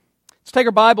Let's take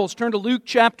our Bibles, turn to Luke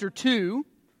chapter 2.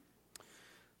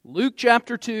 Luke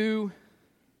chapter 2.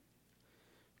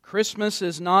 Christmas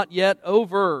is not yet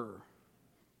over.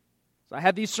 So I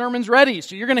have these sermons ready,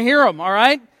 so you're going to hear them, all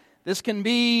right? This can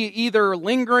be either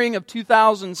lingering of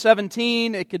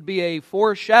 2017, it could be a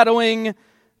foreshadowing of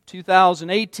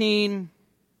 2018,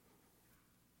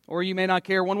 or you may not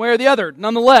care one way or the other.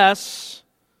 Nonetheless,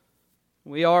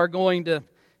 we are going to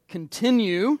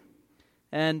continue.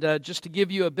 And just to give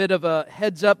you a bit of a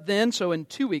heads up then, so in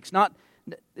 2 weeks, the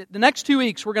next 2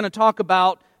 weeks, we're going to talk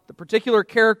about the particular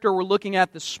character we're looking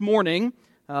at this morning,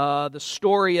 the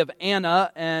story of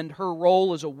Anna and her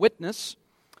role as a witness.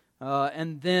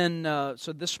 And then,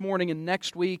 so this morning and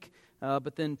next week,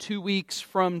 but then 2 weeks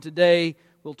from today,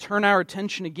 we'll turn our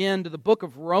attention again to the book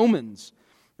of Romans.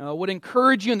 Would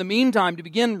encourage you in the meantime to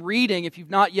begin reading, if you've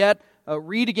not yet,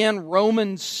 read again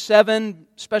Romans 7,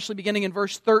 especially beginning in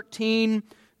verse 13,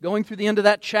 going through the end of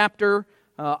that chapter.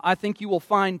 I think you will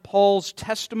find Paul's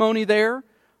testimony there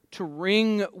to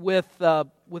ring with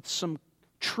some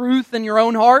truth in your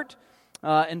own heart.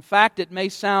 In fact, it may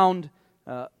sound,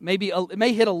 it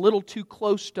may hit a little too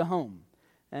close to home.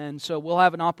 And so we'll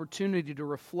have an opportunity to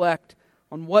reflect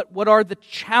on what are the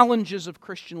challenges of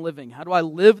Christian living. How do I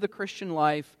live the Christian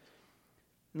life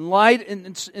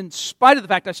in spite of the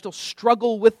fact I still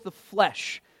struggle with the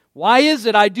flesh? Why is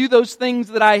it I do those things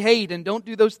that I hate and don't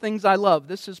do those things I love?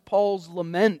 This is Paul's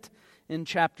lament in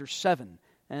chapter 7.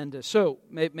 And so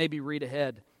maybe read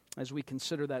ahead as we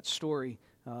consider that story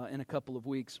in a couple of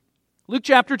weeks. Luke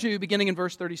chapter 2, beginning in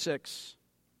verse 36.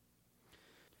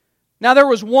 Now there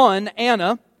was one,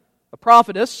 Anna, a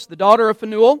prophetess, the daughter of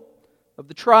Phanuel, of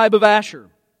the tribe of Asher.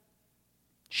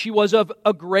 She was of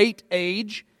a great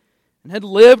age, and had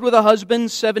lived with a husband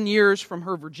 7 years from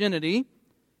her virginity.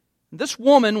 This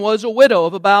woman was a widow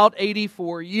of about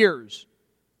 84 years,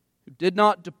 who did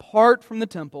not depart from the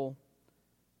temple,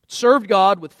 but served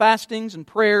God with fastings and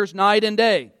prayers night and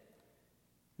day.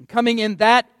 And coming in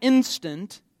that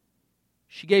instant,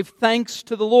 she gave thanks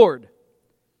to the Lord,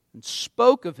 and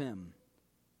spoke of Him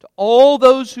to all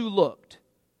those who looked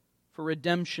for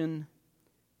redemption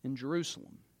in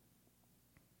Jerusalem.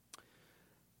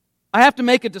 I have to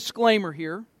make a disclaimer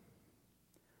here.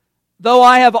 Though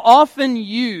I have often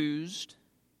used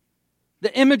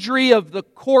the imagery of the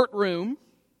courtroom,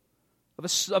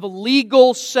 of a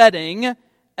legal setting,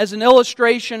 as an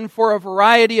illustration for a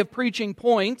variety of preaching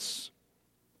points,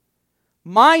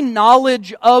 my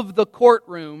knowledge of the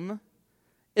courtroom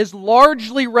is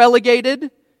largely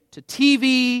relegated to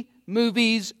TV,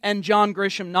 movies, and John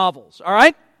Grisham novels. All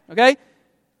right? Okay?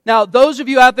 Now, those of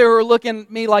you out there who are looking at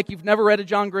me like you've never read a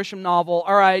John Grisham novel,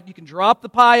 all right, you can drop the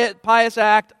pious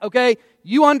act, okay?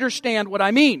 You understand what I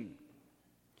mean.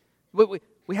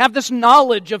 We have this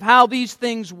knowledge of how these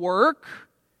things work,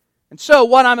 and so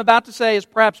what I'm about to say is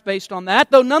perhaps based on that,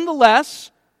 though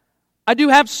nonetheless, I do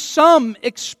have some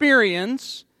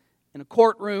experience in a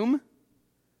courtroom.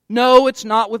 No, it's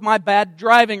not with my bad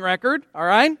driving record, all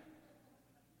right?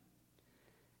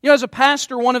 You know, as a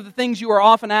pastor, one of the things you are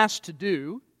often asked to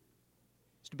do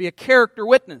to be a character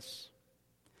witness.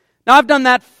 Now, I've done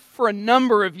that for a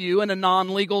number of you in a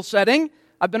non-legal setting.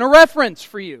 I've been a reference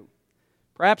for you.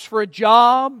 Perhaps for a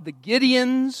job, the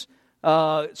Gideons,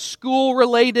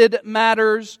 school-related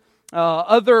matters,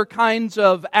 other kinds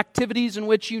of activities in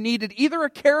which you needed either a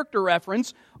character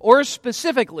reference or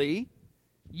specifically,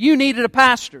 you needed a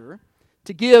pastor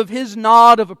to give his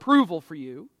nod of approval for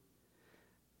you.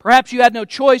 Perhaps you had no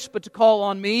choice but to call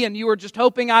on me and you were just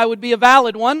hoping I would be a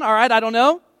valid one. All right, I don't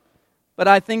know. But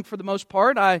I think for the most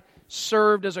part I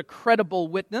served as a credible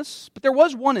witness. But there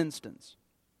was one instance.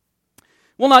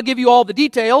 We'll not give you all the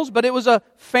details, but it was a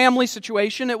family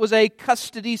situation. It was a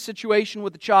custody situation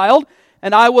with a child.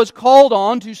 And I was called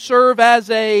on to serve as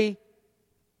a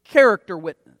character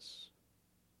witness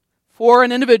for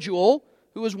an individual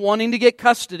who was wanting to get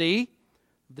custody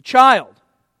of the child.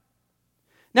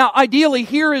 Now, ideally,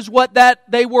 here is what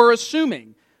they were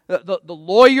assuming. The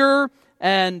lawyer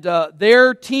and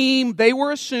their team, they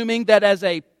were assuming that as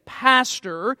a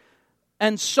pastor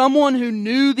and someone who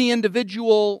knew the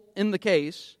individual in the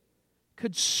case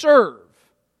could serve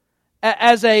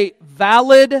as a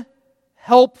valid,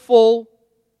 helpful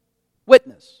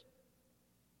witness.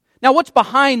 Now, what's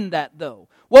behind that, though?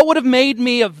 What would have made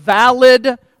me a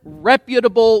valid,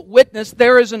 reputable witness?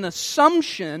 There is an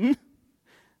assumption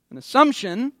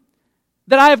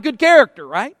that I have good character,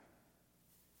 right?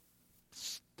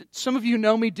 Some of you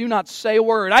know me, do not say a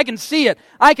word. I can see it.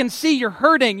 I can see you're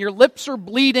hurting. Your lips are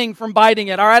bleeding from biting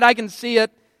it. All right, I can see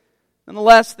it.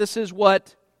 Nonetheless, this is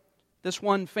what this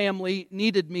one family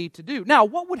needed me to do. Now,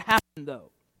 what would happen,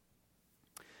 though,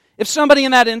 If somebody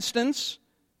in that instance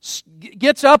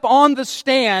gets up on the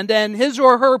stand and his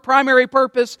or her primary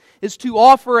purpose is to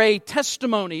offer a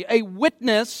testimony, a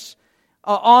witness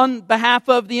on behalf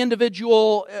of the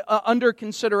individual under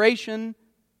consideration,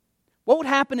 what would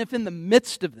happen if in the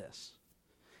midst of this,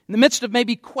 in the midst of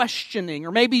maybe questioning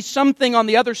or maybe something on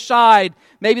the other side,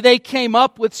 maybe they came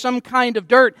up with some kind of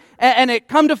dirt and it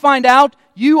come to find out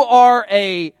you are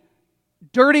a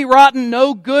dirty, rotten,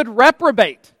 no good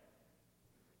reprobate.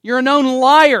 You're a known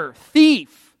liar,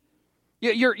 thief.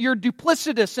 You're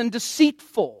duplicitous and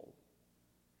deceitful.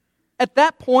 At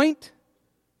that point,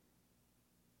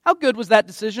 how good was that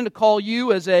decision to call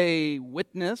you as a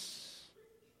witness?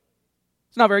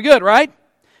 It's not very good, right?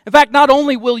 In fact, not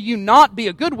only will you not be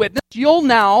a good witness, you'll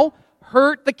now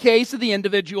hurt the case of the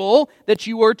individual that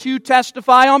you were to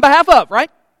testify on behalf of,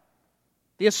 right?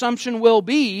 The assumption will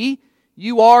be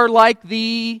you are like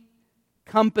the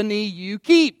company you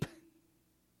keep.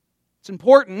 It's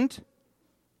important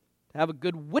to have a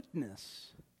good witness.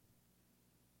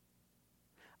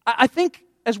 I think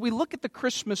as we look at the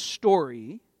Christmas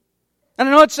story, and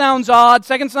I know it sounds odd,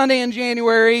 second Sunday in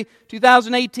January,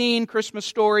 2018, Christmas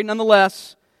story,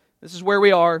 nonetheless, this is where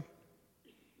we are.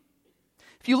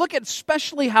 If you look at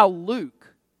especially how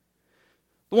Luke,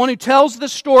 the one who tells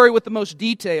this story with the most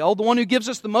detail, the one who gives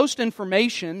us the most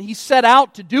information, he set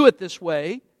out to do it this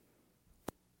way.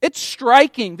 It's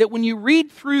striking that when you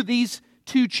read through these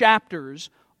 2 chapters,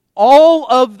 all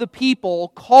of the people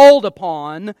called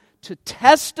upon to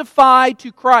testify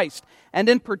to Christ, and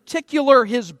in particular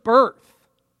His birth,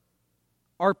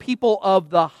 are people of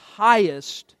the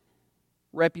highest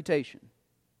reputation.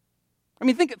 I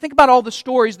mean, think about all the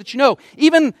stories that you know.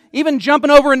 Even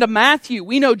jumping over into Matthew,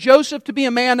 we know Joseph to be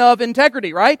a man of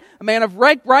integrity, right? A man of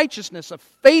righteousness, a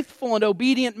faithful and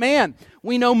obedient man.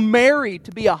 We know Mary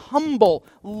to be a humble,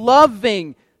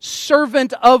 loving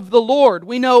servant of the Lord.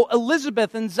 We know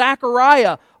Elizabeth and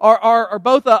Zachariah are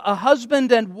both a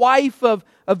husband and wife of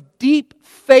deep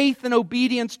faith and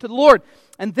obedience to the Lord.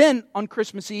 And then on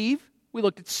Christmas Eve, we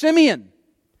looked at Simeon.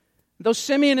 Though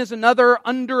Simeon is another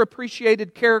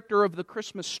underappreciated character of the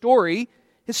Christmas story,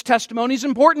 his testimony is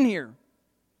important here.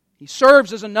 He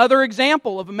serves as another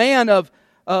example of a man of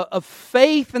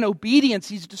faith and obedience.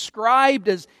 He's described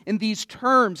as in these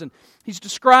terms, and he's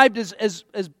described as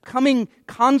coming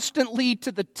constantly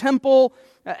to the temple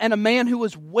and a man who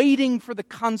was waiting for the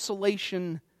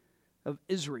consolation of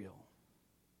Israel.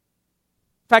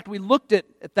 In fact, we looked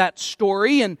at that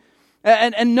story and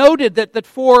noted that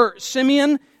for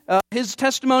Simeon, his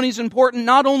testimony is important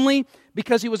not only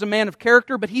because he was a man of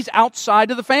character, but he's outside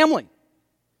of the family.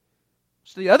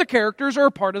 So the other characters are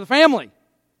a part of the family.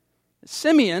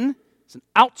 Simeon is an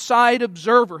outside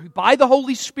observer who by the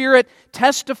Holy Spirit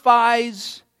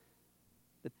testifies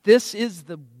that this is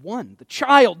the one, the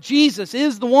child, Jesus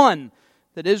is the one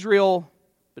that Israel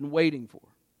has been waiting for.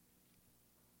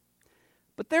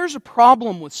 But there's a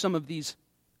problem with some of these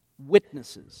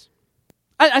witnesses.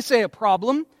 I say a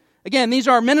problem. Again, these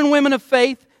are men and women of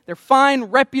faith. They're fine,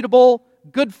 reputable,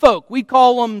 good folk. We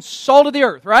call them salt of the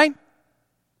earth, right?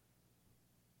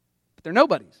 But they're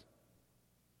nobodies.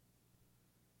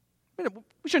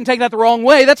 We shouldn't take that the wrong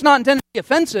way. That's not intended to be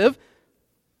offensive.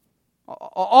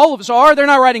 All of us are. They're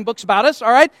not writing books about us,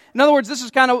 all right? In other words, this is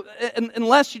kind of,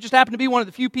 unless you just happen to be one of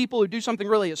the few people who do something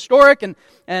really historic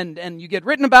and you get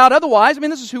written about. Otherwise,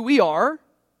 this is who we are.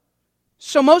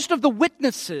 So most of the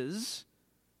witnesses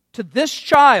to this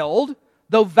child,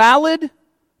 though valid,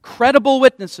 credible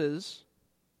witnesses,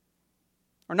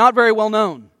 are not very well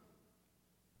known.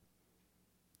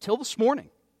 Till this morning.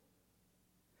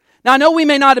 Now, I know we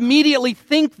may not immediately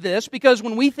think this because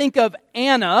when we think of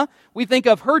Anna, we think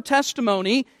of her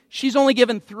testimony. She's only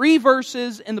given 3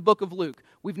 verses in the book of Luke.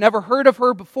 We've never heard of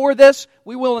her before this.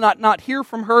 We will not hear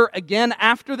from her again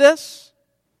after this.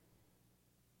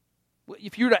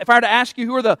 If I were to ask you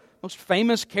who are the most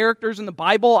famous characters in the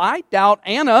Bible, I doubt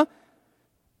Anna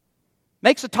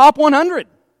makes a top 100.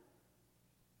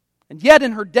 And yet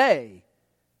in her day,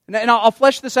 and I'll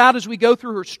flesh this out as we go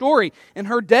through her story, in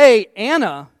her day,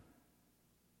 Anna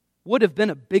would have been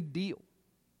a big deal.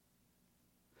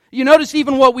 You notice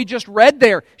even what we just read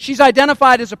there. She's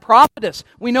identified as a prophetess.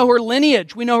 We know her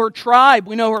lineage. We know her tribe.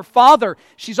 We know her father.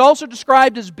 She's also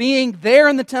described as being there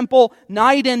in the temple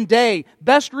night and day.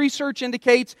 Best research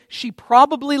indicates she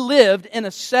probably lived in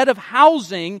a set of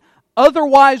housing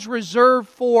otherwise reserved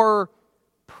for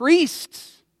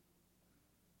priests.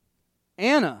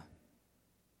 Anna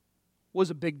was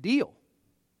a big deal.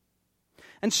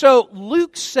 And so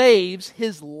Luke saves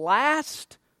his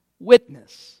last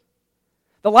witness.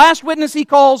 The last witness he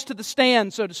calls to the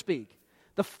stand, so to speak.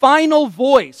 the final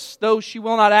voice, though she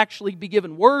will not actually be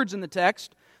given words in the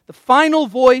text, the final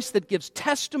voice that gives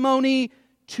testimony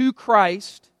to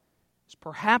Christ is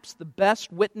perhaps the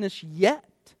best witness yet.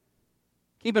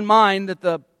 Keep in mind that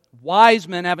the wise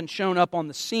men haven't shown up on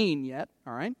the scene yet,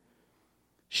 all right?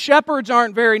 Shepherds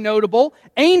aren't very notable.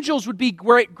 Angels would be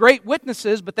great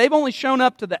witnesses, but they've only shown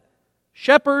up to the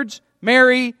shepherds,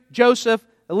 Mary, Joseph,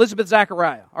 Elizabeth,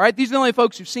 Zachariah. All right, these are the only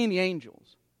folks who've seen the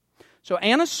angels. So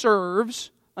Anna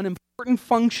serves an important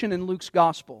function in Luke's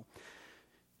gospel.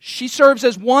 She serves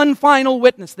as one final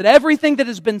witness that everything that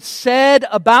has been said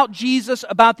about Jesus,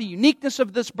 about the uniqueness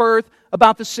of this birth,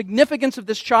 about the significance of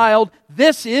this child,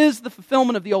 this is the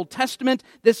fulfillment of the Old Testament,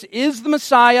 this is the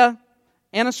Messiah.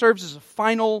 Anna serves as a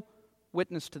final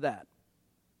witness to that.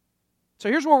 So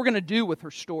here's what we're going to do with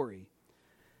her story.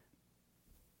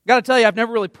 I've got to tell you, I've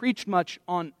never really preached much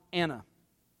on Anna.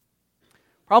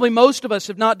 Probably most of us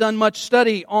have not done much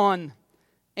study on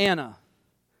Anna.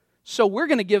 So we're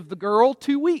going to give the girl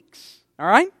 2 weeks, all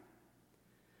right?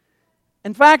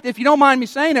 In fact, if you don't mind me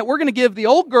saying it, we're going to give the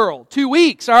old girl 2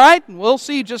 weeks, all right? And we'll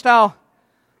see just how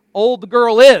old the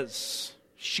girl is.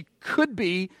 She could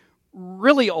be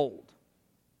really old.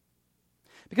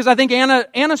 Because I think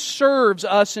Anna serves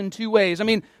us in two ways. I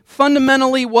mean,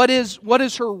 fundamentally, what is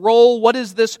her role? What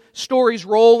is this story's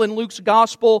role in Luke's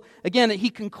gospel? Again, he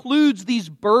concludes these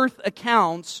birth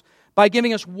accounts by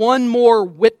giving us one more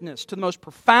witness to the most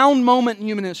profound moment in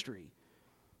human history.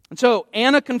 And so,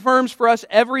 Anna confirms for us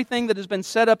everything that has been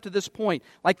set up to this point,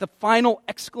 like the final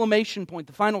exclamation point,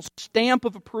 the final stamp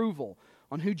of approval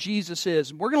on who Jesus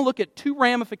is. And we're going to look at two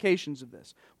ramifications of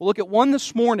this. We'll look at one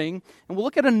this morning, and we'll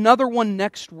look at another one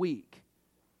next week.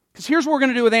 Because here's what we're going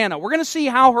to do with Anna. We're going to see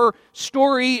how her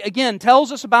story, again,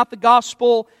 tells us about the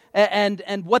gospel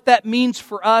and what that means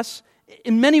for us.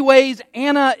 In many ways,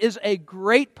 Anna is a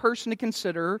great person to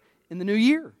consider in the new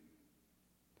year.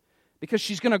 Because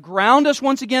she's going to ground us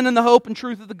once again in the hope and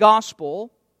truth of the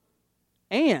gospel.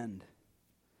 And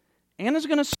Anna's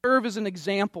going to serve as an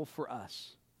example for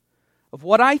us of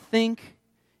what I think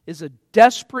is a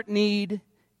desperate need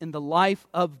in the life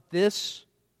of this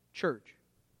church.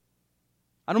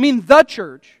 I don't mean the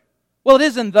church. Well, it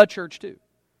is in the church too.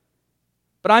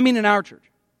 But I mean in our church.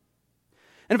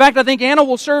 In fact, I think Anna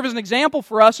will serve as an example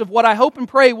for us of what I hope and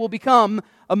pray will become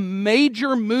a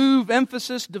major move,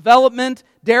 emphasis, development,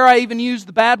 dare I even use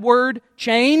the bad word,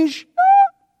 change.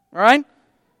 All right?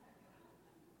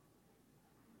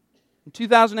 In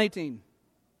 2018.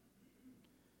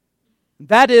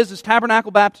 That is, as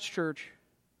Tabernacle Baptist Church,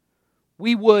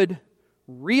 we would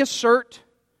reassert,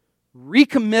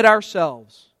 recommit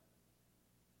ourselves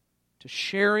to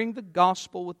sharing the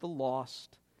gospel with the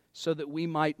lost so that we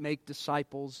might make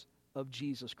disciples of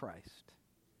Jesus Christ.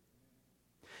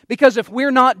 Because if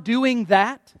we're not doing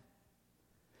that,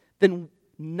 then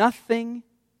nothing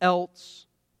else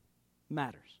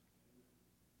matters.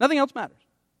 Nothing else matters.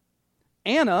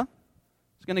 Anna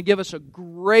is going to give us a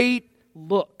great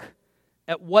look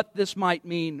at what this might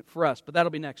mean for us, but that'll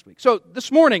be next week. So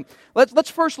this morning, let's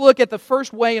first look at the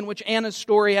first way in which Anna's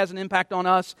story has an impact on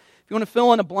us. If you want to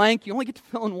fill in a blank, you only get to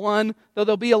fill in one, though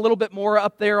there'll be a little bit more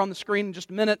up there on the screen in just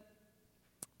a minute,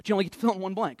 but you only get to fill in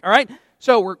one blank, all right?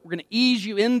 So we're going to ease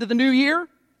you into the new year.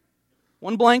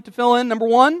 One blank to fill in. Number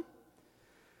one,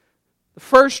 the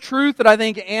first truth that I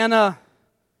think Anna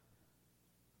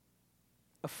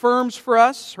affirms for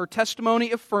us, her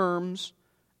testimony affirms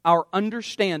our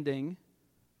understanding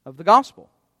of the gospel.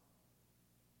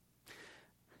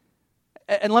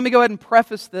 And let me go ahead and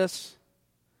preface this.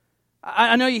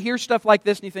 I know you hear stuff like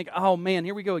this and you think, oh man,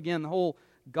 here we go again, the whole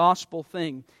gospel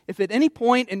thing. If at any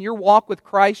point in your walk with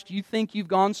Christ you think you've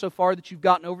gone so far that you've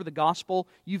gotten over the gospel,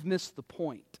 you've missed the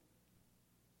point.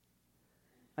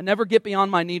 I never get beyond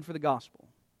my need for the gospel.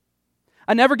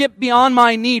 I never get beyond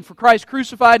my need for Christ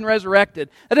crucified and resurrected.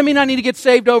 That doesn't mean I need to get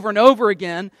saved over and over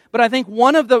again, but I think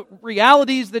one of the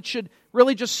realities that should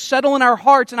really just settle in our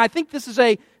hearts, and I think this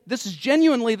is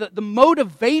genuinely the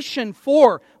motivation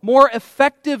for more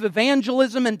effective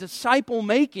evangelism and disciple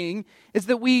making, is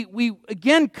that we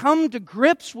again come to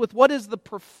grips with what is the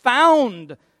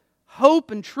profound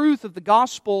hope and truth of the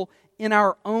gospel in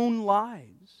our own lives.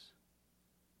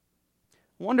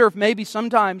 I wonder if maybe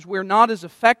sometimes we're not as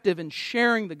effective in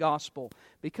sharing the gospel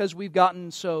because we've gotten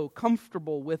so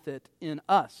comfortable with it in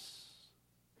us.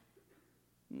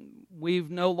 We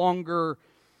no longer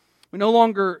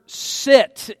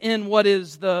sit in what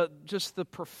is just the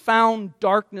profound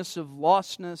darkness of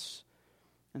lostness,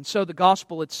 and so the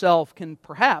gospel itself can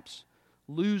perhaps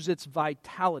lose its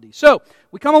vitality. So,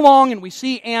 we come along and we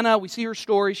see Anna, we see her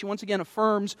story. She once again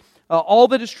affirms all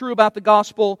that is true about the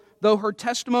gospel, though her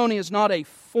testimony is not a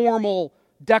formal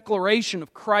declaration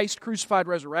of Christ crucified,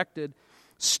 resurrected.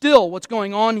 Still, what's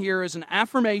going on here is an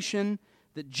affirmation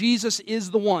that Jesus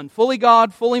is the one, fully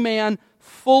God, fully man,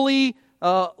 fully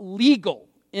legal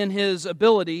in His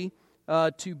ability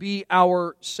to be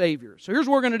our Savior. So here's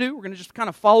what we're going to do. We're going to just kind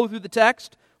of follow through the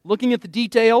text, looking at the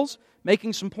details,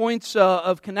 making some points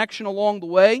of connection along the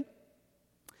way.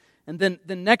 And then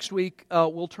next week,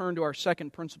 we'll turn to our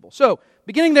second principle. So,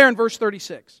 beginning there in verse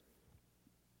 36.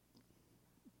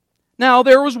 Now,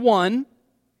 there was one,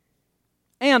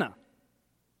 Anna.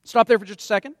 Stop there for just a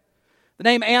second. The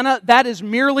name Anna, that is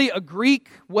merely a Greek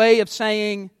way of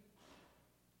saying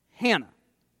Hannah.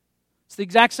 It's the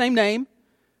exact same name.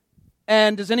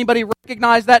 And does anybody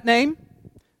recognize that name?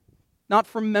 Not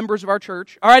from members of our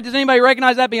church. All right, does anybody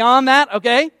recognize that beyond that?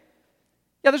 Okay.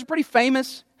 Yeah, there's a pretty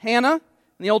famous Hannah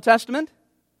in the Old Testament.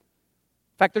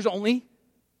 In fact, there's only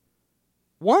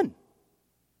one.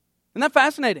 Isn't that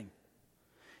fascinating?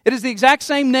 It is the exact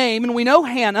same name, and we know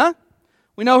Hannah.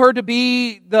 We know her to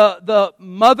be the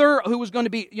mother who was going to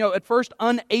be, at first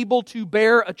unable to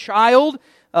bear a child,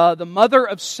 the mother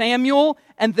of Samuel.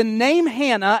 And the name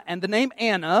Hannah and the name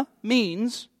Anna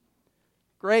means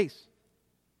grace.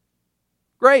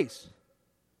 Grace.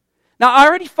 Now, I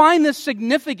already find this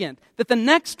significant, that the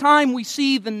next time we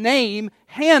see the name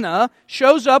Hannah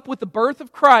shows up with the birth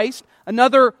of Christ,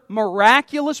 another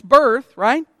miraculous birth,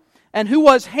 right? And who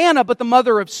was Hannah but the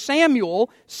mother of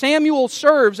Samuel? Samuel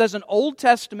serves as an Old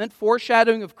Testament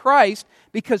foreshadowing of Christ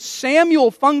because Samuel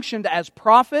functioned as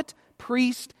prophet,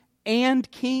 priest,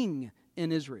 and king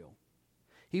in Israel.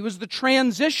 He was the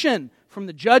transition from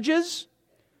the judges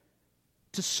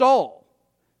to Saul.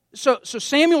 So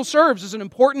Samuel serves as an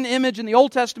important image in the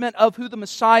Old Testament of who the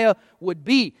Messiah would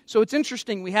be. So it's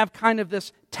interesting, we have kind of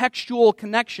this textual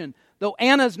connection. Though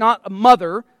Anna is not a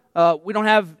mother, we don't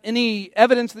have any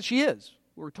evidence that she is.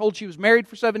 We're told she was married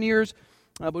for 7 years,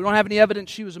 but we don't have any evidence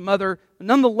she was a mother. But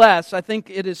nonetheless, I think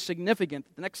it is significant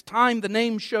that the next time the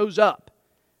name shows up,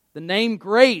 the name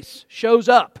Grace shows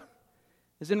up,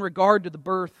 is in regard to the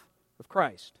birth of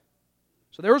Christ.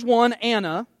 So there was one,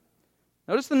 Anna.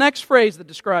 Notice the next phrase that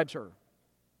describes her.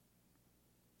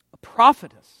 A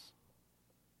prophetess.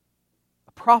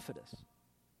 A prophetess.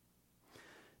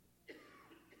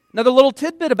 Another little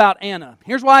tidbit about Anna.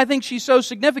 Here's why I think she's so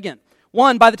significant.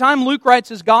 One, by the time Luke writes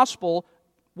his gospel,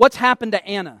 what's happened to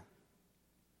Anna?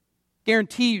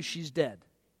 Guarantee you she's dead.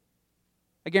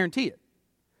 I guarantee it.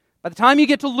 By the time you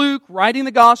get to Luke writing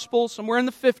the gospel, somewhere in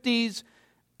the 50s,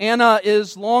 Anna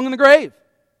is long in the grave.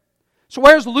 So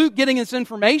where's Luke getting this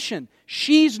information?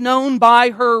 She's known by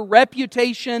her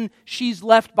reputation she's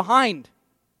left behind.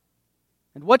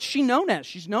 And what's she known as?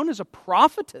 She's known as a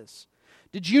prophetess.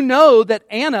 Did you know that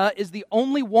Anna is the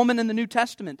only woman in the New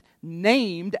Testament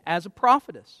named as a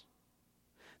prophetess?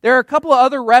 There are a couple of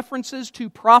other references to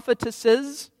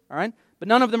prophetesses, all right, but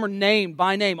none of them are named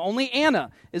by name. Only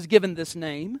Anna is given this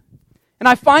name. And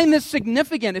I find this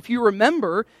significant. If you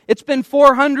remember, it's been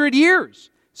 400 years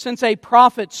since a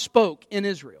prophet spoke in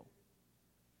Israel.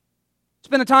 It's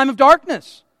been a time of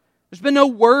darkness. There's been no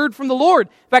word from the Lord.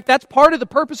 In fact, that's part of the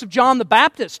purpose of John the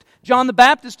Baptist. John the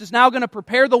Baptist is now going to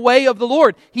prepare the way of the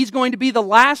Lord. He's going to be the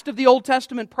last of the Old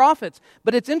Testament prophets.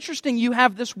 But it's interesting, you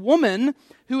have this woman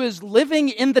who is living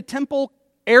in the temple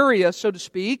area, so to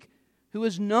speak, who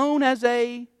is known as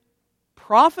a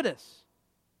prophetess.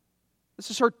 This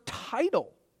is her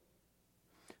title.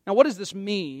 Now, what does this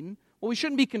mean? Well, we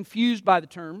shouldn't be confused by the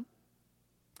term.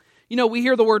 We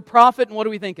hear the word prophet, and what do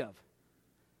we think of?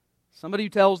 Somebody who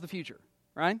tells the future,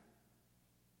 right?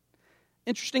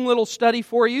 Interesting little study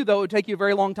for you, though it would take you a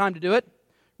very long time to do it.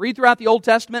 Read throughout the Old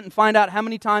Testament and find out how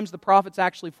many times the prophets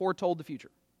actually foretold the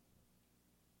future.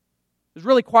 It's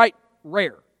really quite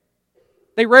rare.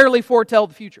 They rarely foretell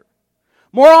the future.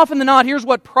 More often than not, here's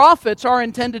what prophets are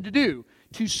intended to do: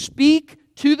 to speak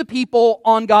to the people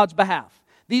on God's behalf.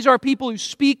 These are people who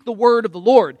speak the word of the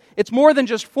Lord. It's more than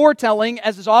just foretelling,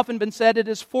 as has often been said, it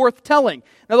is forthtelling. In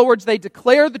other words, they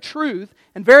declare the truth,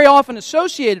 and very often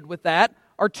associated with that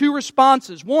are two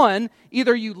responses. One,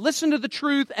 either you listen to the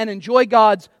truth and enjoy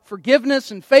God's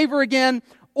forgiveness and favor again,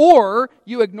 or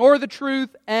you ignore the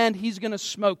truth and He's going to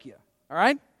smoke you. All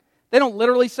right? They don't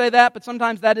literally say that, but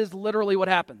sometimes that is literally what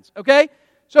happens. Okay?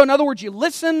 So in other words, you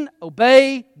listen,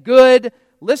 obey, good.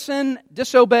 Listen,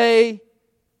 disobey,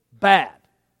 bad.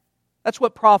 That's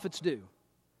what prophets do.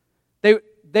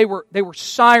 They were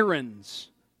sirens,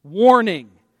 warning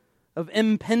of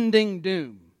impending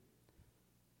doom.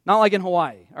 Not like in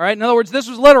Hawaii, all right? In other words, this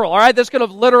was literal, all right? This could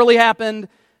have literally happened,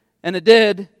 and it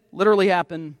did literally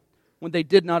happen when they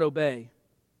did not obey.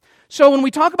 So when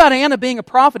we talk about Anna being a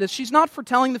prophetess, she's not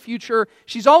foretelling the future.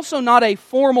 She's also not a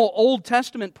formal Old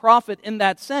Testament prophet in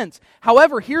that sense.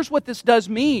 However, here's what this does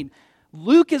mean.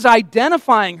 Luke is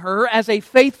identifying her as a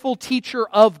faithful teacher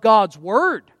of God's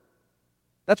Word.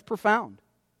 That's profound.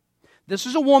 This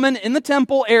is a woman in the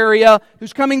temple area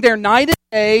who's coming there night and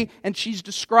day, and she's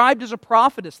described as a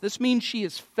prophetess. This means she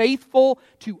is faithful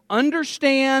to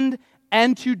understand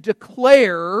and to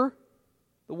declare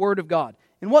the Word of God.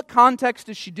 In what context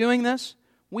is she doing this?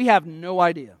 We have no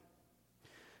idea.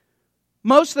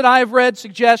 Most that I have read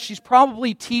suggest she's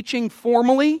probably teaching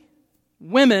formally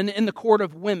women in the court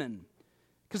of women,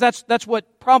 because that's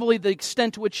what probably the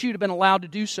extent to which she would have been allowed to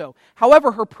do so.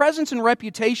 However, her presence and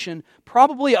reputation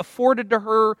probably afforded to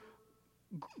her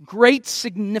great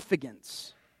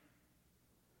significance.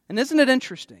 And isn't it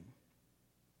interesting?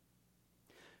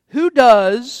 Who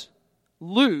does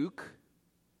Luke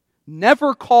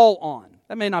never call on?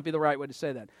 That may not be the right way to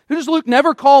say that. Who does Luke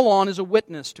never call on as a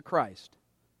witness to Christ?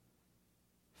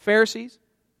 Pharisees?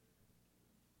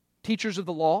 Teachers of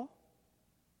the law?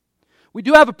 We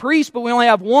do have a priest, but we only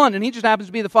have one, and he just happens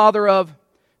to be the father of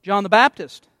John the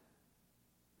Baptist.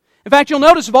 In fact, you'll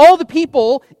notice of all the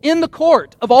people in the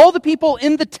court, of all the people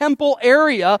in the temple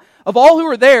area, of all who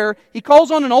are there, he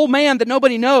calls on an old man that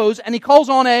nobody knows, and he calls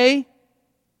on a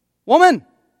woman.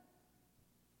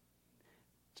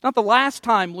 It's not the last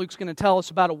time Luke's going to tell us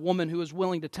about a woman who is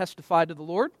willing to testify to the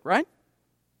Lord, right?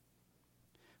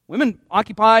 Women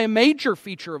occupy a major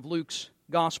feature of Luke's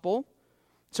gospel.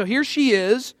 So here she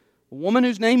is, a woman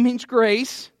whose name means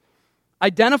grace,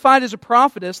 identified as a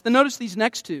prophetess. Then notice these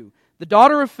next two. The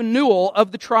daughter of Phanuel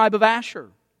of the tribe of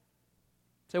Asher.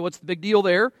 So what's the big deal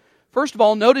there? First of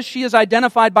all, notice she is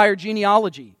identified by her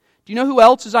genealogy. Do you know who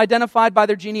else is identified by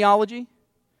their genealogy?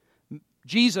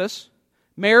 Jesus,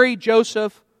 Mary,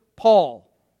 Joseph, Paul,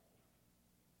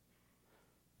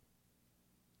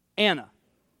 Anna.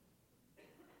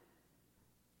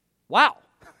 Wow.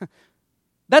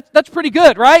 That's pretty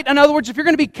good, right? In other words, if you're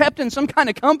going to be kept in some kind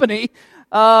of company,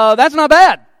 that's not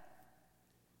bad.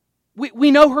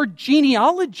 We know her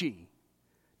genealogy.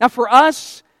 Now for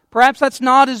us, perhaps that's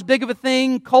not as big of a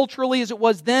thing culturally as it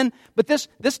was then, but this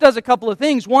does a couple of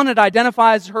things. One, it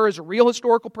identifies her as a real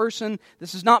historical person.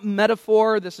 This is not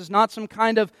metaphor. This is not some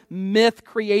kind of myth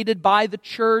created by the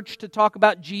church to talk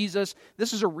about Jesus.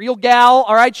 This is a real gal,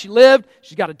 all right? She lived.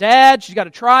 She's got a dad. She's got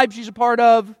a tribe she's a part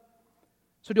of.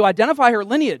 So to identify her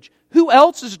lineage, who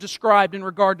else is described in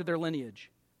regard to their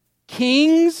lineage?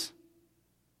 Kings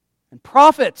and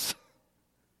prophets.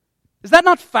 Is that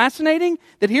not fascinating?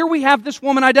 That here we have this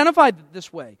woman identified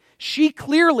this way. She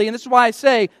clearly, and this is why I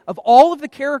say, of all of the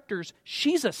characters,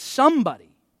 she's a somebody.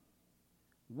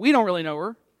 We don't really know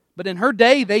her, but in her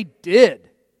day they did.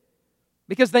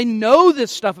 Because they know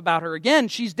this stuff about her. Again,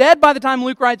 she's dead by the time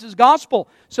Luke writes his gospel.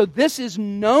 So this is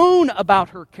known about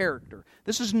her character.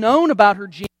 This is known about her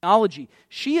genealogy.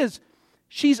 She's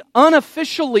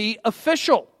unofficially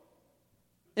official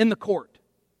in the court.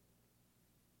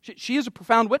 She is a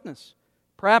profound witness.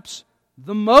 Perhaps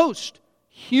the most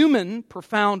human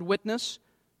profound witness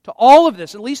to all of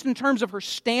this, at least in terms of her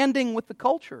standing with the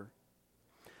culture.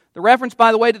 The reference,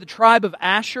 by the way, to the tribe of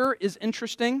Asher is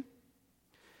interesting.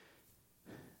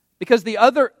 Because the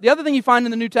other thing you find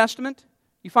in the New Testament,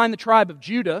 you find the tribe of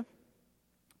Judah,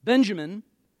 Benjamin,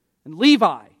 and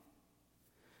Levi.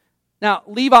 Now,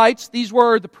 Levites, these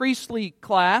were the priestly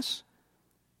class.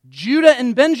 Judah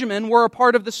and Benjamin were a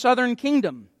part of the southern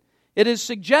kingdom. It is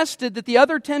suggested that the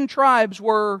other 10 tribes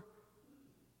were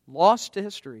lost to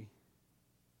history.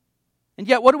 And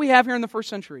yet, what do we have here in the first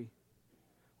century?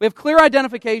 We have clear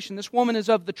identification. This woman is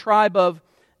of the tribe of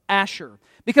Asher.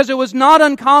 Because it was not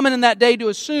uncommon in that day to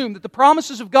assume that the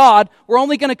promises of God were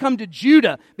only going to come to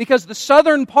Judah because the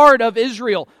southern part of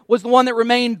Israel was the one that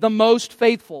remained the most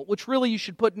faithful, which really you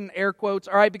should put in air quotes,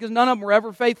 all right, because none of them were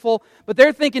ever faithful. But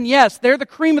they're thinking, yes, they're the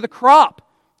cream of the crop,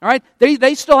 all right?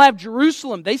 They still have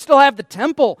Jerusalem. They still have the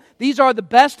temple. These are the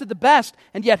best of the best.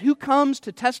 And yet who comes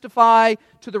to testify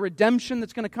to the redemption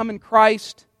that's going to come in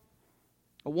Christ?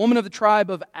 A woman of the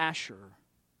tribe of Asher.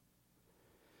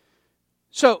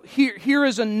 So here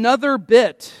is another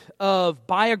bit of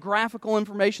biographical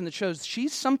information that shows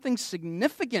she's something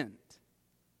significant.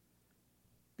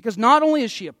 Because not only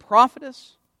is she a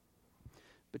prophetess,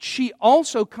 but she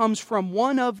also comes from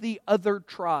one of the other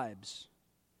tribes.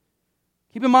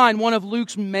 Keep in mind, one of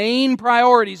Luke's main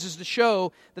priorities is to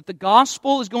show that the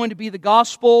gospel is going to be the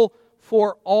gospel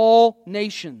for all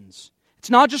nations. It's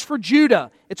not just for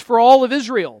Judah, it's for all of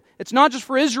Israel. It's not just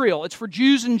for Israel, it's for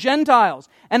Jews and Gentiles.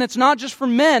 And it's not just for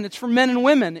men, it's for men and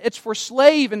women. It's for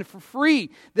slave and for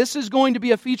free. This is going to be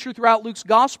a feature throughout Luke's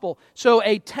gospel. So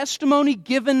a testimony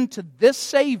given to this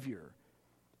Savior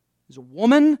is a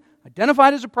woman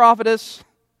identified as a prophetess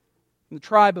from the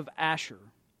tribe of Asher.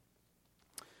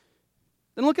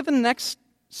 Then look at the next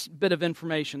bit of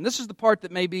information. This is the part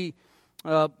that may be,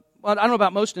 I don't know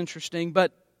about most interesting,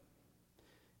 but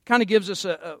kind of gives us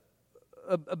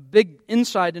a big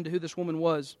insight into who this woman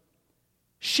was.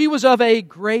 She was of a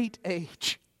great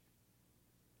age.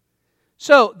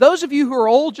 So, those of you who are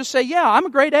old, just say, yeah, I'm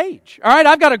a great age. All right,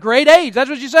 I've got a great age. That's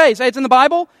what you say. Say it's in the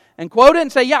Bible and quote it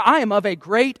and say, yeah, I am of a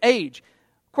great age.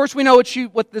 Of course, we know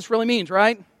what this really means,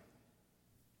 right?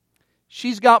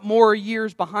 She's got more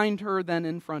years behind her than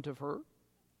in front of her.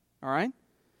 All right?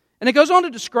 And it goes on to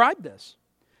describe this.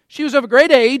 She was of a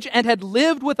great age and had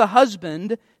lived with a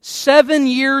husband 7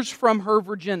 years from her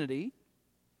virginity.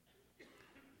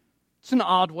 It's an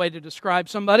odd way to describe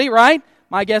somebody, right?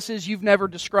 My guess is you've never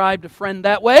described a friend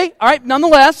that way. All right,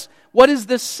 nonetheless, what is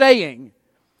this saying?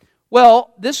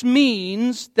 Well, this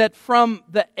means that from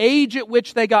the age at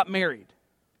which they got married,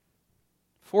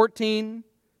 14,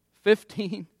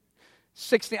 15,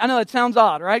 16. I know that sounds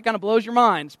odd, right? Kind of blows your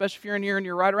mind, especially if you're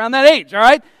you're right around that age, all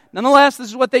right? Nonetheless, this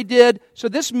is what they did. So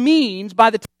this means by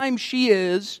the time she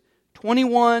is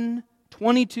 21,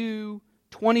 22,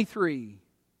 23,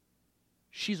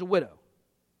 she's a widow.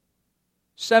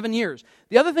 7 years.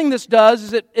 The other thing this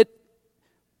does is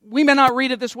we may not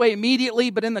read it this way immediately,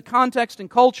 but in the context and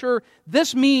culture,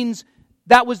 this means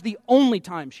that was the only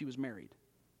time she was married.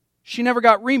 She never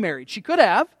got remarried. She could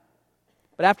have,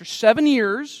 but after 7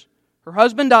 years, her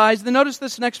husband dies. Then notice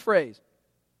this next phrase.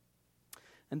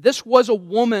 And this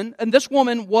woman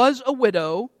was a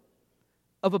widow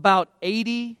of about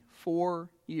 84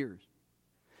 years.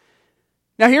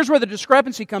 Now here's where the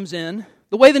discrepancy comes in.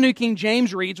 The way the New King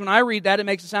James reads, when I read that, it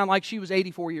makes it sound like she was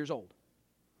 84 years old.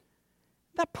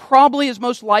 That probably is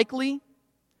most likely.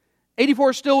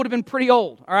 84 still would have been pretty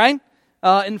old, all right,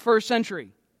 in the first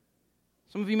century.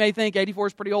 Some of you may think 84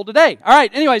 is pretty old today. All right,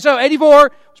 anyway, so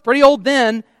 84 was pretty old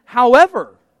then.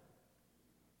 However,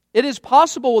 it is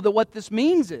possible that what this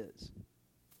means is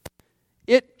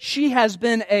she has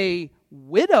been a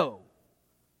widow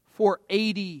for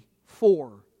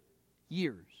 84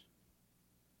 years.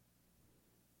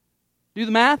 Do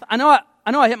the math. I know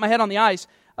I hit my head on the ice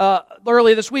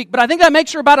earlier this week, but I think that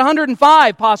makes her about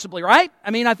 105 possibly, right?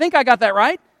 I mean, I think I got that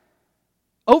right.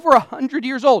 Over 100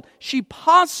 years old. She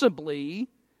possibly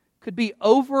could be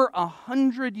over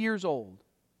 100 years old.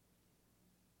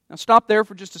 Now stop there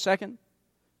for just a second.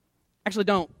 Actually,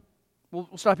 don't. We'll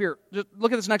stop here. Just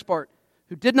look at this next part.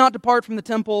 Who did not depart from the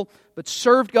temple, but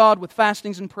served God with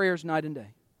fastings and prayers night and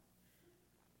day.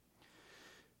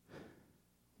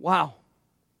 Wow.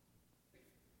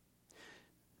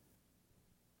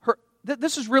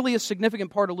 This is really a significant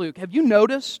part of Luke. Have you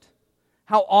noticed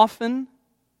how often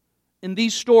in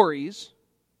these stories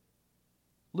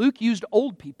Luke used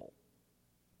old people?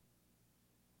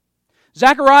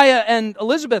 Zechariah and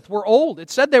Elizabeth were old. It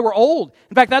said they were old.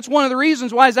 In fact, that's one of the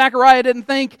reasons why Zechariah didn't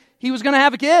think he was going to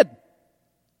have a kid.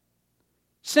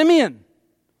 Simeon,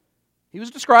 he was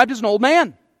described as an old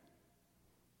man.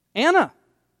 Anna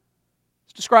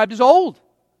is described as old.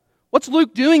 What's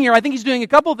Luke doing here? I think he's doing a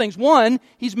couple of things. One,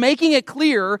 he's making it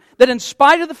clear that in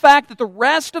spite of the fact that the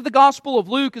rest of the Gospel of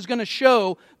Luke is going to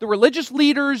show the religious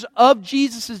leaders of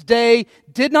Jesus' day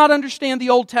did not understand the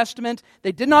Old Testament,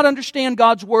 they did not understand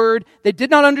God's Word, they did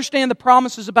not understand the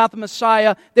promises about the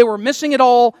Messiah, they were missing it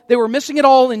all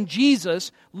in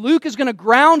Jesus. Luke is going to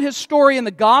ground his story in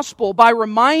the Gospel by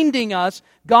reminding us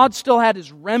God still had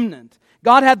His remnant.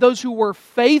 God had those who were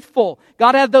faithful.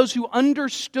 God had those who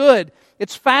understood.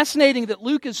 It's fascinating that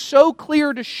Luke is so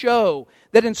clear to show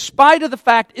that in spite of the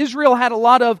fact Israel had a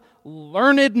lot of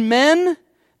learned men,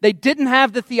 they didn't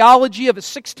have the theology of a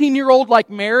 16-year-old like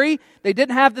Mary. They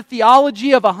didn't have the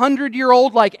theology of a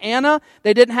 100-year-old like Anna.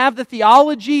 They didn't have the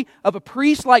theology of a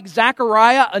priest like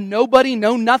Zechariah, a nobody,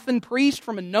 know-nothing priest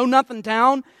from a know-nothing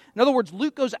town. In other words,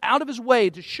 Luke goes out of his way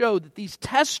to show that these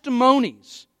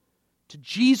testimonies to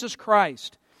Jesus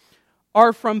Christ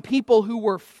are from people who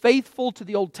were faithful to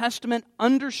the Old Testament,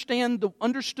 understood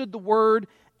the Word,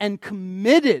 and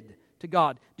committed to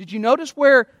God. Did you notice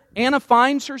where Anna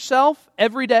finds herself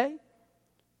every day?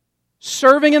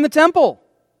 Serving in the temple.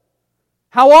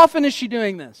 How often is she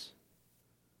doing this?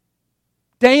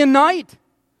 Day and night.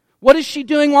 What is she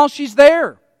doing while she's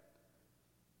there?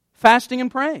 Fasting and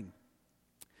praying.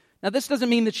 Now this doesn't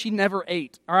mean that she never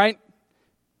ate, all right?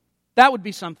 That would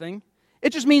be something.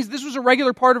 It just means this was a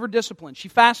regular part of her discipline. She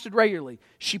fasted regularly.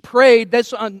 She prayed.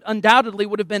 This undoubtedly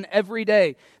would have been every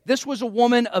day. This was a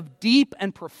woman of deep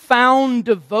and profound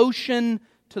devotion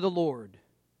to the Lord.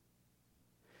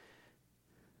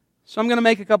 So I'm going to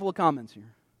make a couple of comments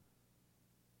here.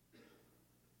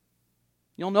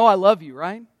 You'll know I love you,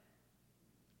 right?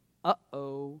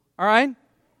 Uh-oh. All right?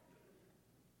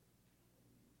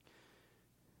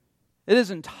 It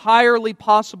is entirely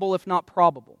possible, if not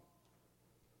probable,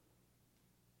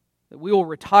 that we will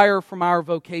retire from our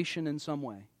vocation in some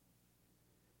way.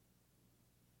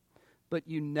 But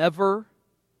you never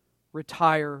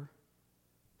retire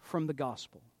from the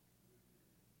gospel.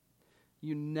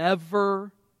 You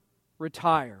never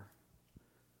retire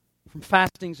from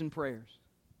fastings and prayers.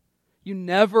 You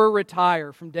never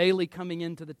retire from daily coming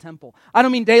into the temple. I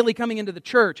don't mean daily coming into the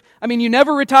church. I mean you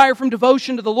never retire from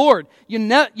devotion to the Lord. You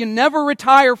never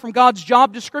retire from God's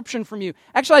job description from you.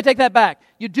 Actually, I take that back.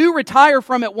 You do retire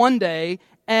from it one day,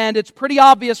 and it's pretty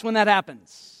obvious when that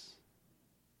happens.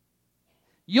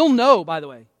 You'll know, by the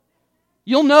way.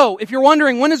 You'll know. If you're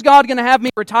wondering, when is God going to have me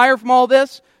retire from all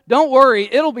this? Don't worry.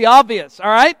 It'll be obvious,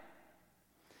 all right?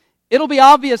 It'll be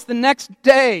obvious the next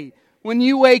day when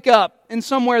you wake up in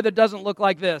somewhere that doesn't look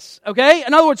like this. Okay?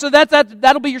 In other words, so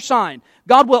that'll be your sign.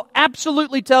 God will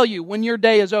absolutely tell you when your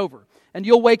day is over, and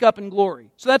you'll wake up in glory.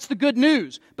 So that's the good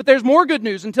news. But there's more good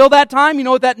news. Until that time, you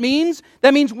know what that means?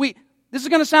 That means this is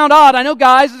going to sound odd. I know,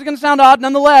 guys, this is going to sound odd.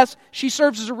 Nonetheless, she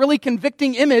serves as a really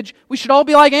convicting image. We should all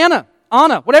be like Anna,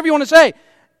 whatever you want to say.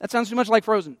 That sounds too much like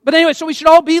Frozen. But anyway, so we should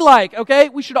all be like, okay?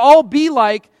 We should all be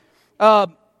like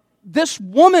this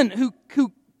woman who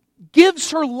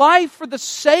gives her life for the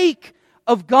sake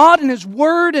of God and His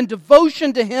Word and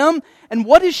devotion to Him. And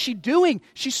what is she doing?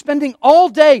 She's spending all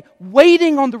day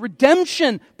waiting on the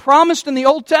redemption promised in the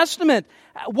Old Testament.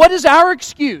 What is our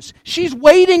excuse? She's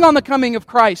waiting on the coming of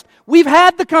Christ. We've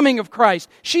had the coming of Christ.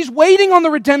 She's waiting on the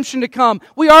redemption to come.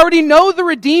 We already know the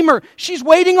Redeemer. She's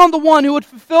waiting on the one who would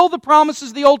fulfill the promises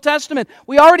of the Old Testament.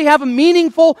 We already have a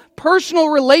meaningful, personal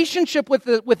relationship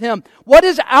with Him. What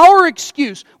is our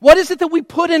excuse? What is it that we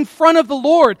put in front of the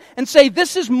Lord and say,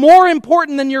 this is more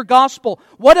important than your gospel?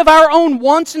 What of our own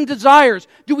wants and desires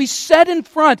do we set in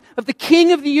front of the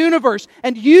King of the universe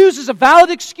and use as a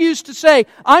valid excuse to say,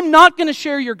 I'm not going to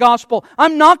share your gospel.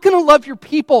 I'm not going to love your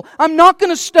people. I'm not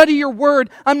going to study your word.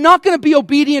 I'm not going to be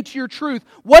obedient to your truth.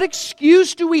 What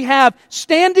excuse do we have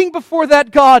standing before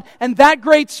that God and that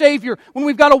great Savior when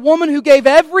we've got a woman who gave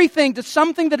everything to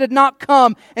something that had not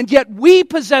come, and yet we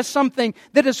possess something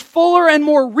that is fuller and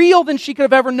more real than she could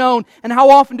have ever known? And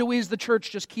how often do we as the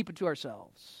church just keep it to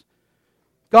ourselves?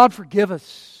 God forgive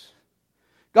us.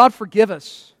 God forgive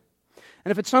us.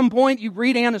 And if at some point you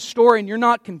read Anna's story and you're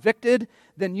not convicted,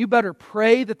 then you better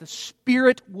pray that the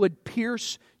Spirit would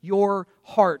pierce your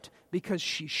heart, because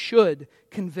she should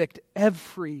convict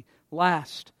every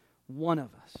last one of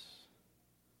us.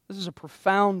 This is a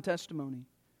profound testimony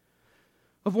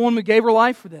of a woman who gave her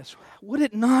life for this. Would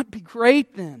it not be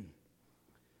great then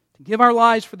to give our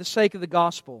lives for the sake of the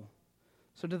gospel?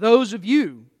 So to those of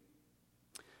you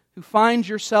who find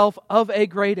yourself of a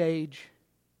great age,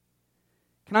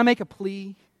 can I make a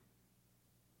plea?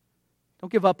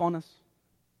 Don't give up on us.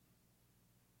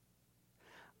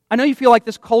 I know you feel like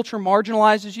this culture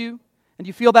marginalizes you, and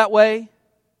you feel that way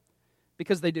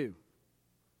because they do.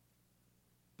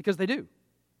 Because they do.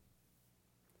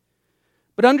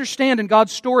 But understand, in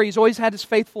God's story, He's always had His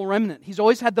faithful remnant. He's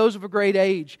always had those of a great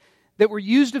age that were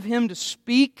used of Him to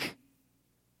speak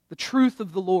the truth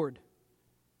of the Lord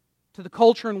to the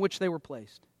culture in which they were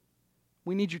placed.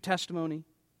 We need your testimony.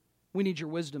 We need your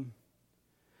wisdom.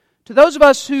 To those of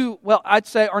us who, well, I'd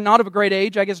say are not of a great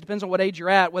age, I guess it depends on what age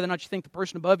you're at, whether or not you think the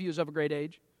person above you is of a great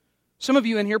age. Some of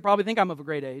you in here probably think I'm of a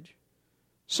great age.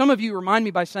 Some of you remind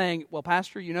me by saying, well,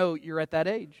 Pastor, you know you're at that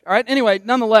age. All right? Anyway,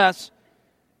 nonetheless,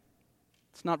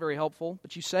 it's not very helpful,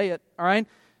 but you say it. All right?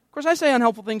 Of course, I say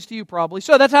unhelpful things to you probably.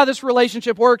 So that's how this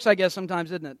relationship works, I guess,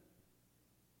 sometimes, isn't it?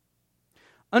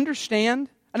 Understand.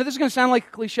 I know this is going to sound like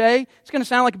a cliche. It's going to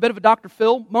sound like a bit of a Dr.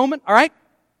 Phil moment. All right?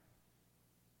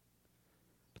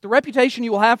 The reputation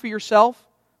you will have for yourself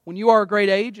when you are a great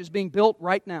age is being built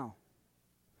right now.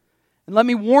 And let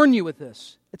me warn you with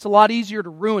this. It's a lot easier to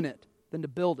ruin it than to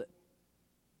build it.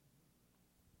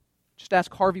 Just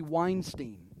ask Harvey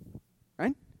Weinstein,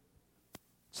 right?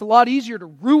 It's a lot easier to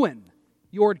ruin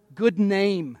your good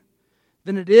name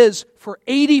than it is for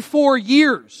 84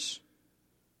 years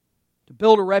to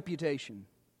build a reputation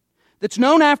that's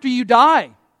known after you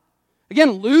die.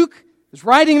 Again, Luke is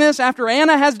writing this after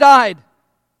Anna has died.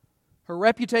 Her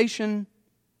reputation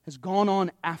has gone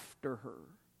on after her.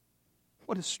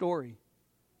 What a story.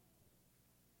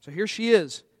 So here she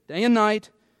is, day and night,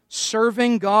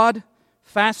 serving God,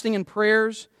 fasting and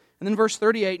prayers. And then verse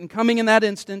 38, and coming in that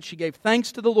instant, she gave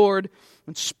thanks to the Lord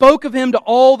and spoke of Him to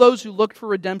all those who looked for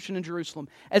redemption in Jerusalem.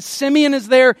 As Simeon is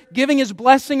there giving his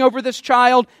blessing over this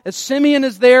child, as Simeon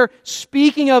is there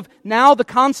speaking of now the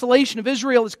consolation of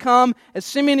Israel has come, as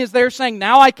Simeon is there saying,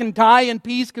 now I can die in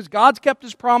peace because God's kept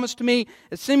His promise to me,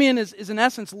 as Simeon is in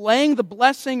essence laying the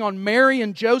blessing on Mary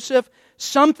and Joseph,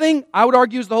 something, I would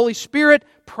argue, is the Holy Spirit,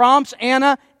 prompts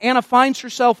Anna. Anna finds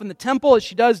herself in the temple as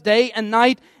she does day and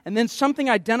night, and then something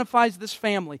identifies this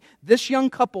family, this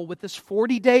young couple with this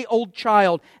 40-day-old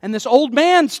child, and this old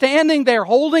man standing there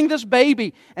holding this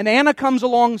baby. And Anna comes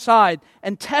alongside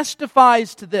and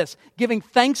testifies to this, giving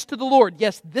thanks to the Lord.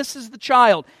 Yes, this is the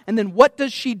child. And then what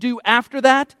does she do after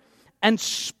that? And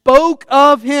spoke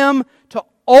of Him to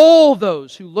all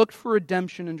those who looked for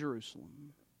redemption in Jerusalem.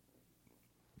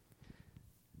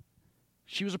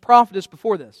 She was a prophetess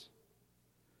before this.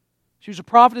 She was a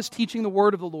prophetess teaching the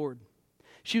word of the Lord.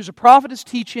 She was a prophetess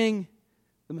teaching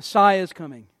the Messiah is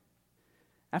coming.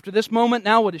 After this moment,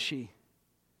 now what is she?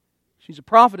 She's a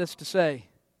prophetess to say,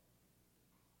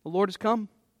 the Lord has come.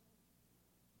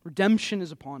 Redemption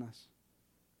is upon us.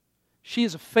 She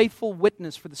is a faithful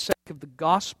witness for the sake of the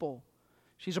gospel.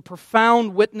 She's a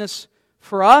profound witness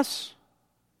for us.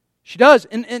 She does.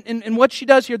 And what she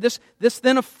does here, this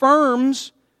then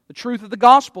affirms the truth of the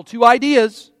gospel. Two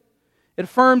ideas. It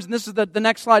affirms, and this is the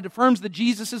next slide, it affirms that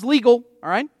Jesus is legal, all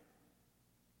right?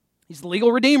 He's the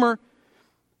legal Redeemer.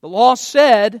 The law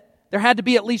said there had to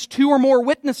be at least two or more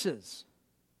witnesses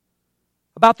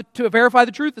to verify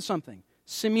the truth of something.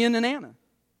 Simeon and Anna.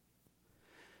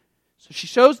 So she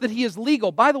shows that He is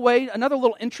legal. By the way, another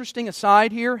little interesting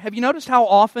aside here. Have you noticed how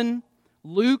often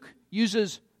Luke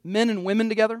uses men and women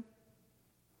together?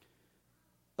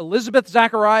 Elizabeth,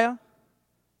 Zechariah,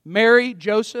 Mary,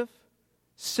 Joseph,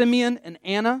 Simeon, and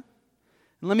Anna.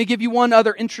 And let me give you one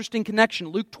other interesting connection.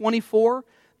 Luke 24,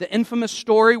 the infamous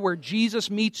story where Jesus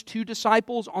meets two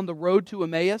disciples on the road to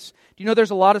Emmaus. Do you know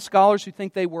there's a lot of scholars who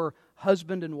think they were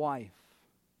husband and wife?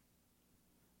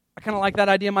 I kind of like that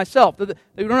idea myself. They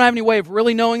don't have any way of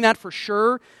really knowing that for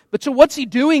sure. But so what's He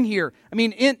doing here? I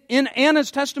mean, in Anna's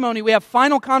testimony, we have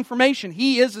final confirmation.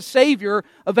 He is a Savior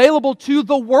available to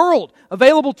the world,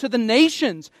 available to the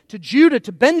nations, to Judah,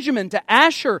 to Benjamin, to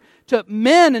Asher, to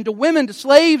men and to women, to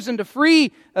slaves and to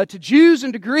free, to Jews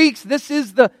and to Greeks. This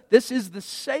is the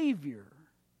Savior.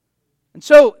 And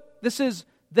so this is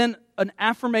then an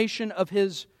affirmation of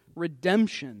His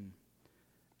redemption.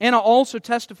 Anna also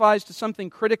testifies to something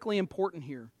critically important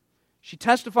here. She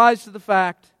testifies to the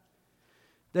fact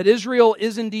that Israel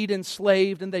is indeed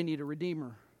enslaved and they need a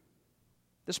Redeemer.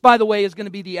 This, by the way, is going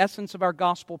to be the essence of our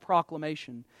gospel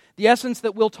proclamation. The essence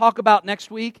that we'll talk about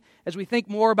next week as we think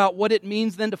more about what it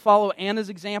means then to follow Anna's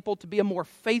example, to be a more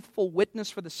faithful witness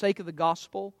for the sake of the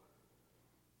gospel.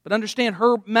 But understand,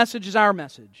 her message is our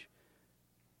message.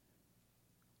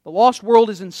 The lost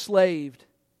world is enslaved.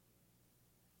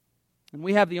 And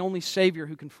we have the only Savior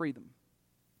who can free them.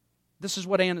 This is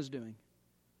what Anna's doing.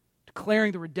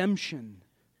 Declaring the redemption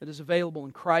that is available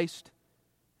in Christ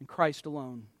and Christ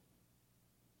alone.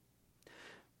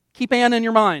 Keep Anna in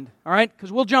your mind, all right?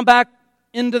 Because we'll jump back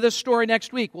into this story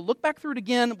next week. We'll look back through it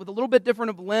again with a little bit different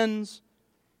of a lens.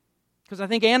 Because I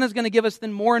think Anna's going to give us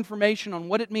then more information on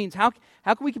what it means. How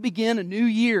can we begin a new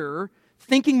year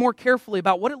thinking more carefully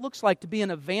about what it looks like to be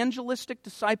an evangelistic,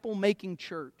 disciple-making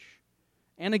church.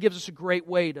 Anna gives us a great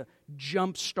way to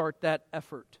jumpstart that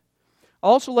effort.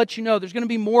 I'll also let you know there's going to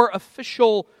be more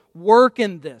official work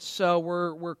in this. So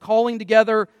we're calling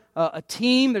together a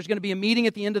team. There's going to be a meeting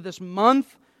at the end of this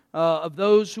month of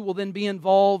those who will then be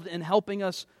involved in helping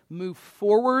us move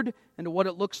forward into what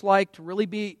it looks like to really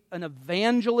be an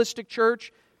evangelistic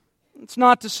church. It's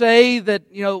not to say that,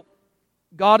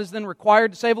 God is then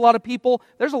required to save a lot of people.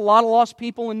 There's a lot of lost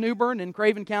people in New Bern and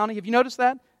Craven County. Have you noticed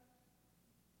that?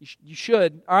 You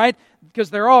should, all right? Because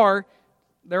there are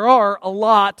a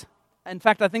lot. In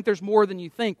fact, I think there's more than you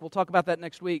think. We'll talk about that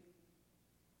next week.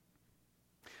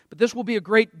 But this will be a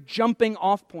great jumping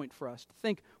off point for us to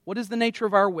think, what is the nature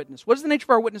of our witness? What is the nature of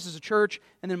our witness as a church,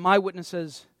 and then my witness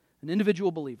as an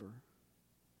individual believer?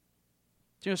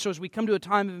 So as we come to a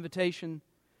time of invitation,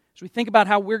 as we think about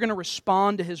how we're going to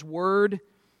respond to His Word,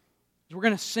 as we're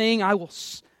going to sing, I will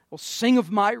sing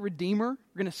of my Redeemer.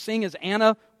 We're going to sing as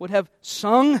Anna would have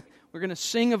sung. We're going to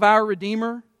sing of our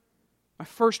Redeemer. My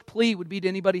first plea would be to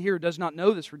anybody here who does not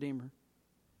know this Redeemer.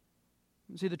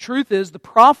 See, the truth is, the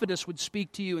prophetess would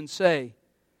speak to you and say,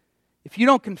 if you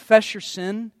don't confess your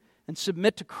sin and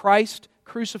submit to Christ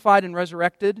crucified and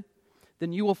resurrected,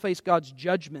 then you will face God's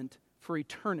judgment for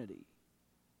eternity.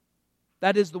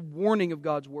 That is the warning of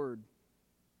God's Word.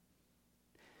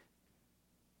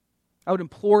 I would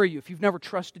implore you, if you've never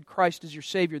trusted Christ as your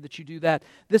Savior, that you do that.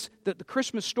 The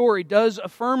Christmas story does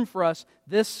affirm for us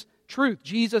this truth.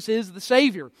 Jesus is the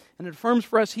Savior, and it affirms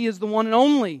for us He is the one and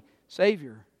only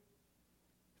Savior.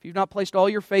 If you've not placed all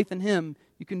your faith in Him,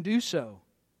 you can do so.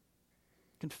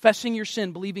 Confessing your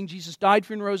sin, believing Jesus died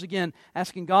for you and rose again,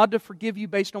 asking God to forgive you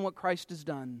based on what Christ has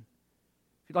done.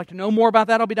 If you'd like to know more about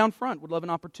that, I'll be down front. Would love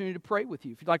an opportunity to pray with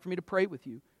you. If you'd like for me to pray with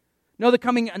you. Know that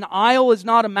coming an aisle is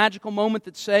not a magical moment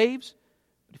that saves.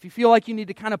 But if you feel like you need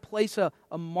to kind of place a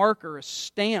marker, a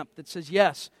stamp that says,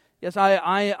 yes,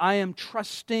 I am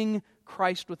trusting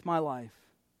Christ with my life.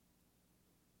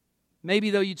 Maybe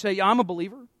though you'd say, yeah, I'm a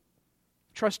believer.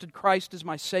 Trusted Christ as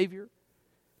my Savior.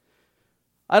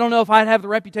 I don't know if I'd have the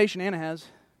reputation Anna has.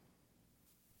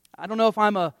 I don't know if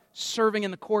I'm a serving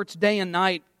in the courts day and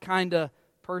night kind of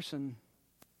person.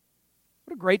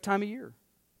 What a great time of year.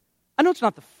 I know it's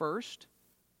not the first.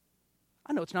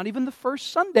 I know it's not even the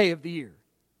first Sunday of the year.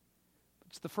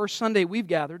 It's the first Sunday we've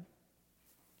gathered.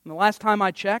 And the last time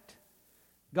I checked,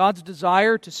 God's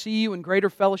desire to see you in greater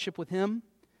fellowship with Him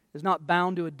is not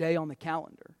bound to a day on the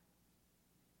calendar.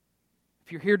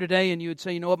 If you're here today and you would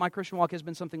say, you know what, my Christian walk has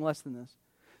been something less than this.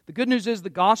 The good news is the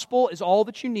gospel is all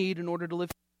that you need in order to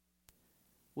live.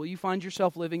 Will you find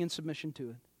yourself living in submission to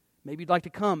it? Maybe you'd like to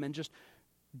come and just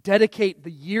dedicate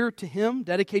the year to Him,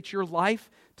 dedicate your life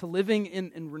to living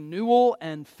in renewal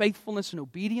and faithfulness and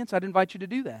obedience. I'd invite you to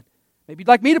do that. Maybe you'd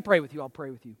like me to pray with you, I'll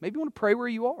pray with you. Maybe you want to pray where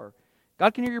you are.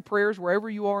 God can hear your prayers wherever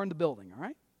you are in the building, all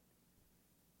right?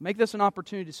 Make this an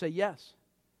opportunity to say yes.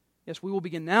 Yes, we will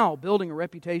begin now building a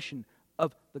reputation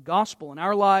of the gospel in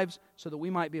our lives so that we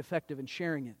might be effective in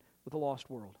sharing it with a lost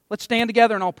world. Let's stand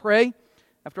together and I'll pray.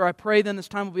 After I pray, then this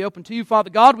time will be open to you. Father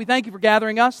God, we thank you for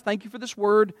gathering us. Thank you for this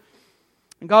word.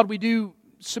 And God, we do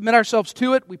submit ourselves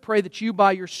to it. We pray that you,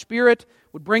 by your Spirit,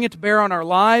 would bring it to bear on our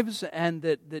lives and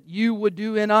that you would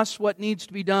do in us what needs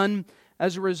to be done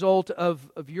as a result of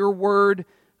your word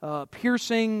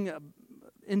piercing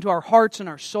into our hearts and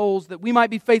our souls, that we might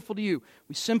be faithful to you.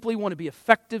 We simply want to be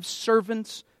effective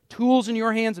servants, tools in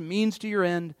your hands and means to your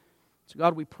end. So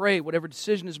God, we pray whatever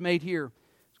decision is made here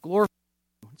is glorified.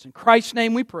 It's in Christ's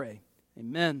name we pray.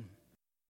 Amen.